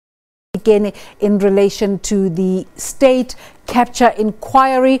Fikeni in relation to the state capture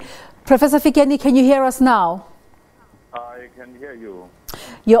inquiry. Professor Fikeni, can you hear us now? I can hear you.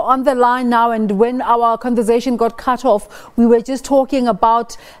 You're on the line now, and when our conversation got cut off, we were just talking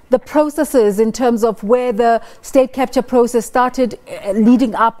about the processes in terms of where the state capture process started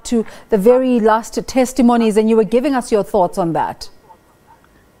leading up to the very last testimonies, and you were giving us your thoughts on that.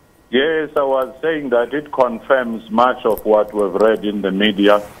 Yes, I was saying that it confirms much of what we've read in the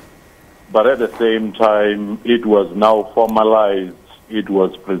media, but at the same time, it was now formalized. It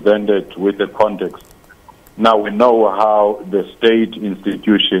was presented with the context. Now we know how the state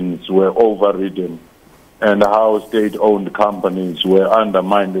institutions were overridden and how state-owned companies were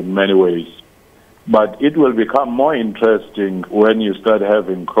undermined in many ways. But it will become more interesting when you start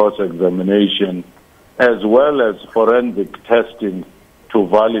having cross-examination as well as forensic testing to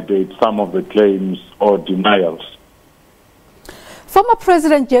validate some of the claims or denials. Former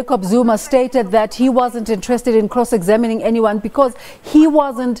President Jacob Zuma stated that he wasn't interested in cross-examining anyone because he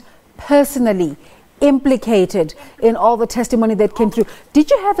wasn't personally implicated in all the testimony that came through. Did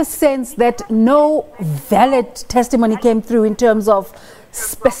you have a sense that no valid testimony came through in terms of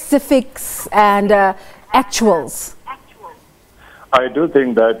specifics and actuals? I do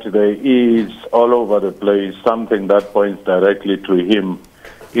think that there is all over the place something that points directly to him.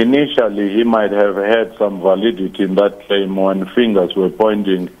 Initially, he might have had some validity in that claim when fingers were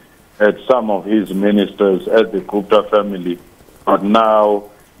pointing at some of his ministers at the Gupta family. But now,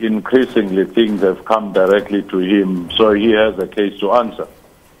 increasingly, things have come directly to him, so he has a case to answer.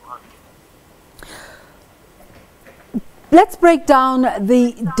 Let's break down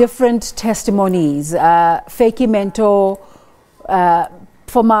the different testimonies. Feki Mento,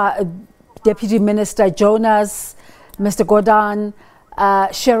 former Deputy Minister Jonas, Mr. Godan,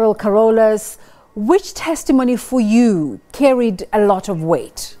 Cheryl Carolus. Which testimony for you carried a lot of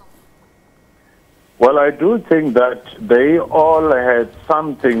weight? Well, I do think that they all had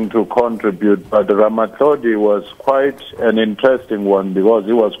something to contribute, but Ramatlodi was quite an interesting one because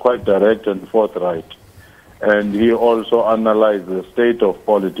he was quite direct and forthright. And he also analyzed the state of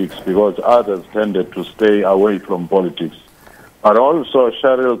politics because others tended to stay away from politics. But also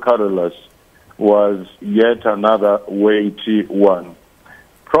Cheryl Carolus was yet another weighty one.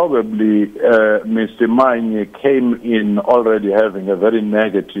 Probably Mr. Manye came in already having a very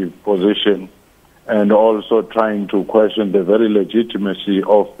negative position and also trying to question the very legitimacy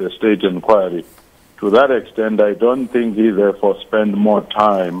of the state inquiry. To that extent, I don't think he therefore spent more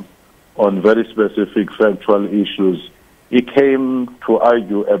time on very specific factual issues. He came to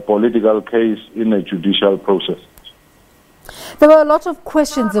argue a political case in a judicial process. There were a lot of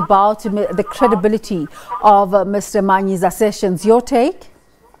questions about the credibility of Mr. Manye's assertions. Your take?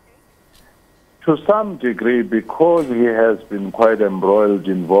 To some degree, because he has been quite embroiled,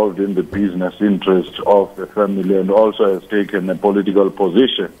 involved in the business interests of the family and also has taken a political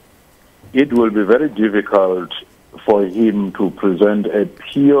position, it will be very difficult for him to present a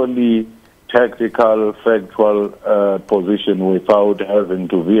purely tactical, factual position without having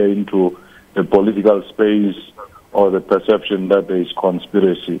to veer into the political space or the perception that there is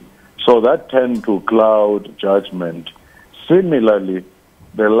conspiracy. So that tends to cloud judgment. Similarly,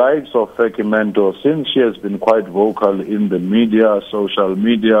 the likes of Feki Mento, since she has been quite vocal in the media, social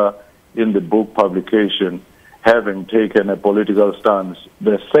media, in the book publication, having taken a political stance,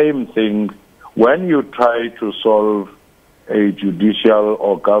 the same thing, when you try to solve a judicial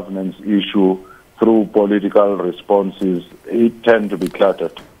or governance issue through political responses, it tends to be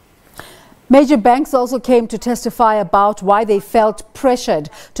cluttered. Major banks also came to testify about why they felt pressured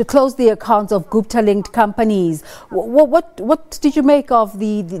to close the accounts of Gupta-linked companies. What did you make of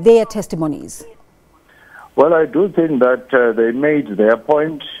their testimonies? Well, I do think that they made their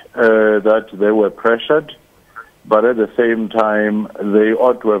point, that they were pressured, but at the same time, they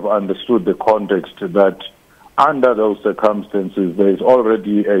ought to have understood the context that under those circumstances, there is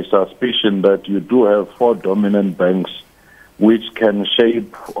already a suspicion that you do have 4 dominant banks which can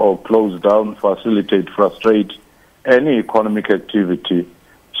shape or close down, facilitate, frustrate any economic activity.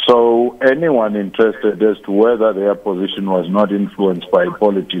 So anyone interested as to whether their position was not influenced by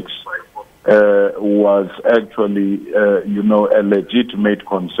politics was actually, a legitimate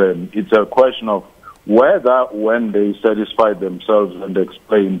concern. It's a question of whether when they satisfied themselves and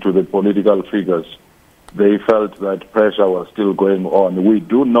explained to the political figures, they felt that pressure was still going on. We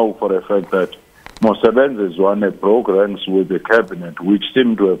do know for a fact that Mosebenzi Zwane broke ranks with the cabinet, which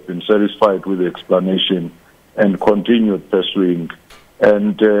seemed to have been satisfied with the explanation and continued pursuing.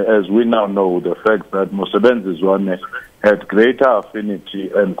 And as we now know, the fact that Mosebenzi Zwane had greater affinity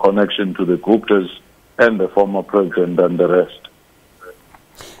and connection to the Guptas and the former president than the rest.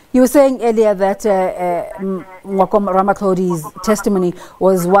 You were saying earlier that Mwakom Ramatlodi's testimony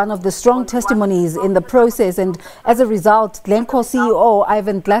was one of the strong testimonies in the process, and as a result, Glencore CEO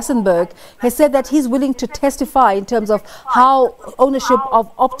Ivan Glassenberg has said that he's willing to testify in terms of how ownership of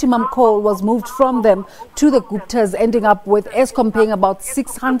Optimum Coal was moved from them to the Guptas, ending up with Eskom paying about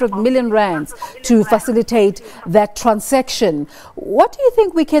 600 million rands to facilitate that transaction. What do you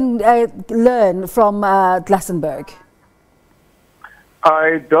think we can learn from Glassenberg?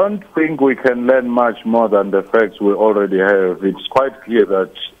 I don't think we can learn much more than the facts we already have. It's quite clear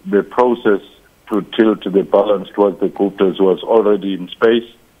that the process to tilt the balance towards the Guptas was already in space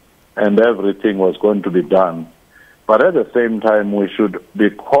and everything was going to be done. But at the same time, we should be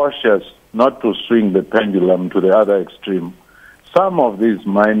cautious not to swing the pendulum to the other extreme. Some of these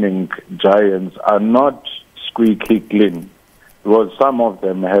mining giants are not squeaky clean, because some of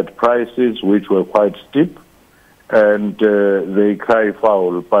them had prices which were quite steep, and they cry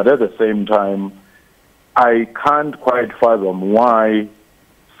foul. But at the same time, I can't quite fathom why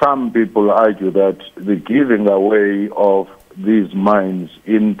some people argue that the giving away of these mines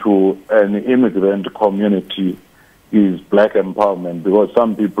into an immigrant community is black empowerment, because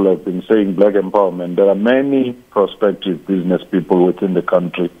some people have been saying black empowerment. There are many prospective business people within the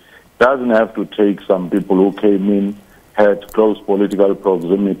country. It doesn't have to take some people who came in, had close political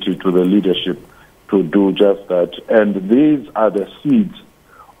proximity to the leadership to do just that. And these are the seeds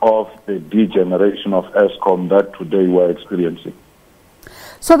of the degeneration of Eskom that today we're experiencing.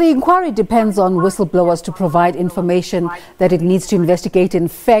 So the inquiry depends on whistleblowers to provide information that it needs to investigate. In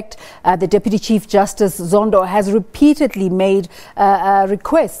fact, the Deputy Chief Justice Zondo has repeatedly made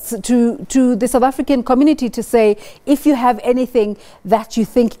requests to the South African community to say, if you have anything that you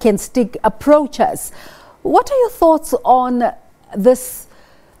think can stick, approach us. What are your thoughts on this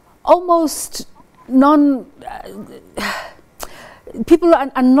almost people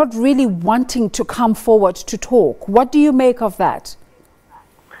are not really wanting to come forward to talk? What do you make of that?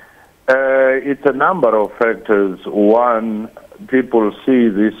 It's a number of factors. One, people see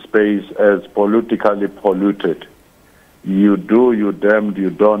this space as politically polluted. You do, you damned;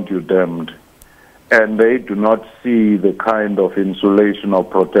 you don't, you damned. And they do not see the kind of insulation or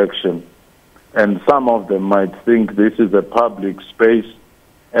protection. And some of them might think this is a public space,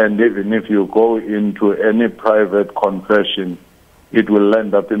 and even if you go into any private confession, it will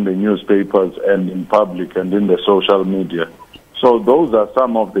end up in the newspapers and in public and in the social media. So those are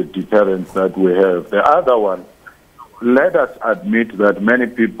some of the deterrents that we have. The other one, let us admit that many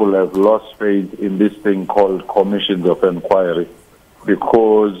people have lost faith in this thing called commissions of inquiry,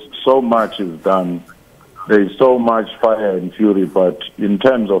 because so much is done. There is so much fire and fury, but in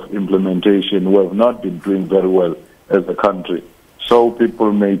terms of implementation, we have not been doing very well as a country. So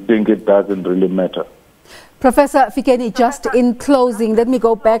people may think it doesn't really matter. Professor Fikeni, just in closing, let me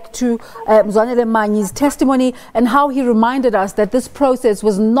go back to Mzwanele Manyi's testimony and how he reminded us that this process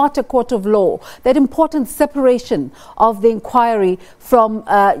was not a court of law, that important separation of the inquiry from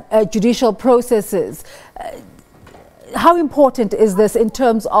judicial processes. How important is this in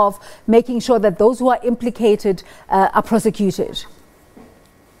terms of making sure that those who are implicated are prosecuted?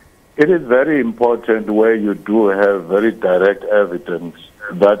 It is very important where you do have very direct evidence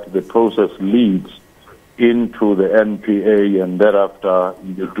that the process leads into the NPA and thereafter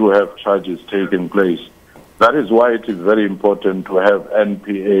you do have charges taking place. That is why it is very important to have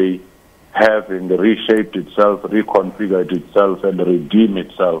NPA having reshaped itself, reconfigured itself and redeem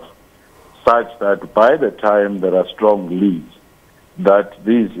itself, such that by the time there are strong leads that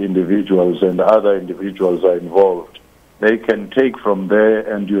these individuals and other individuals are involved, they can take from there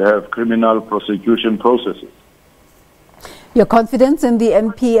and you have criminal prosecution processes. Your confidence in the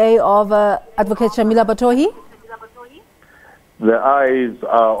NPA of Advocate Shamila Batohi? The eyes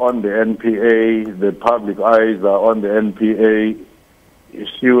are on the NPA, the public eyes are on the NPA.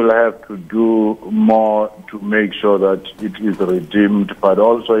 She will have to do more to make sure that it is redeemed, but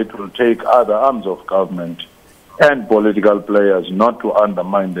also it will take other arms of government and political players not to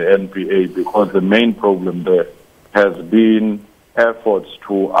undermine the NPA, because the main problem there has been efforts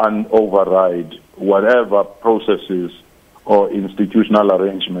to override whatever processes or institutional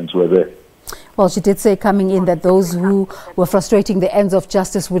arrangements were there. Well, she did say coming in that those who were frustrating the ends of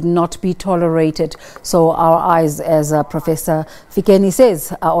justice would not be tolerated. So our eyes, as Professor Fikeni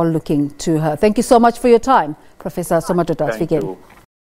says, are all looking to her. Thank you so much for your time, Professor Somadoda Fikeni.